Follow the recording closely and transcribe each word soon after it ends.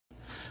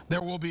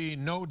There will be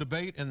no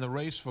debate in the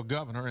race for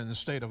governor in the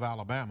state of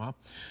Alabama.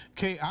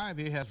 Kay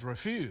Ivey has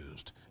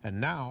refused, and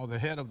now the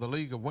head of the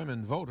League of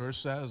Women Voters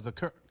says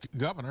the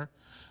governor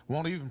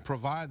won't even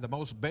provide the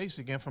most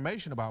basic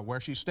information about where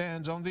she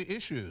stands on the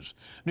issues.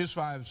 News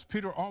 5's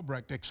Peter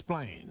Albrecht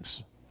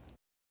explains.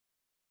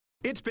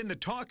 It's been the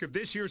talk of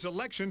this year's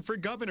election for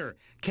governor,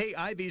 Kay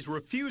Ivey's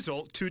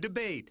refusal to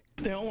debate.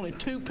 There are only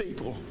two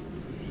people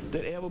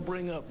that ever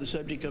bring up the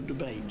subject of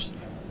debates.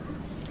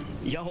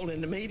 Y'all in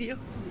the media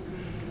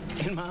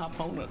and my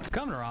opponent.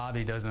 Governor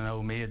Ivey doesn't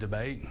owe me a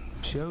debate.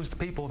 She owes the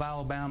people of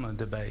Alabama a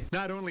debate.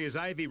 Not only has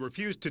Ivey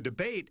refused to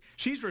debate,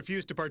 she's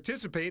refused to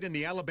participate in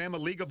the Alabama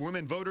League of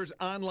Women Voters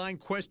online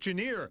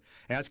questionnaire,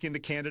 asking the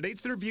candidates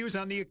their views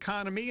on the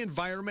economy,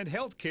 environment,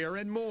 health care,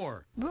 and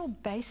more. Real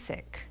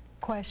basic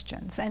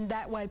questions, and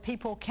that way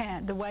people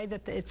can, the way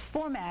that it's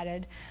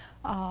formatted,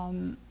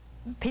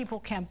 people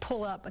can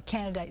pull up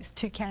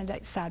two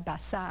candidates side by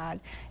side.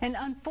 And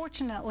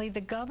unfortunately,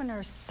 the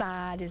governor's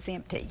side is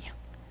empty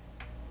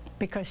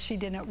because she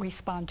didn't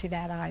respond to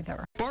that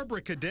either. Barbara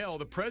Cadell,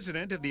 the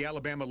president of the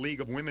Alabama League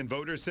of Women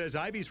Voters, says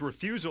Ivey's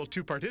refusal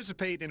to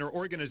participate in her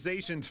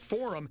organization's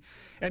forum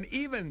and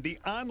even the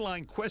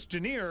online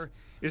questionnaire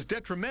is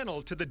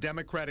detrimental to the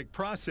democratic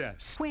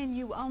process. When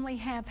you only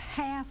have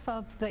half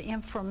of the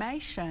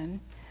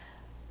information,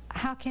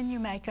 how can you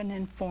make an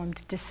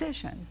informed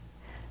decision?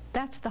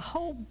 That's the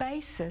whole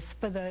basis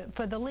for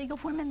the League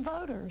of Women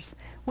Voters.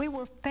 We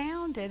were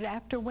founded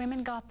after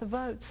women got the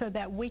vote so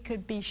that we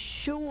could be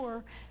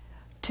sure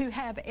to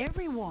have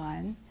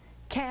everyone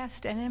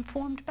cast an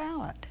informed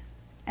ballot.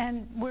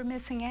 And we're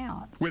missing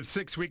out. With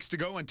 6 weeks to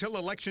go until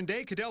Election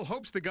Day, Cadell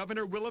hopes the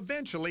governor will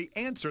eventually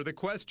answer the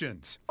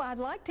questions. I'd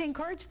like to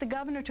encourage the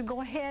governor to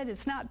go ahead.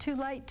 It's not too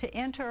late to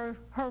enter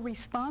her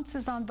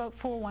responses on Vote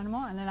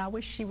 411, and I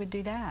wish she would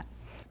do that.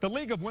 The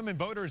League of Women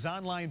Voters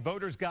online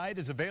voters guide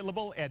is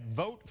available at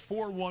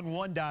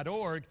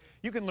vote411.org.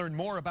 You can learn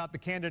more about the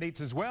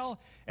candidates as well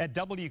at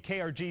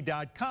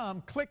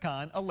WKRG.com. Click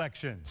on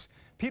Elections.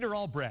 Peter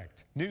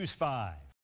Albrecht, News 5.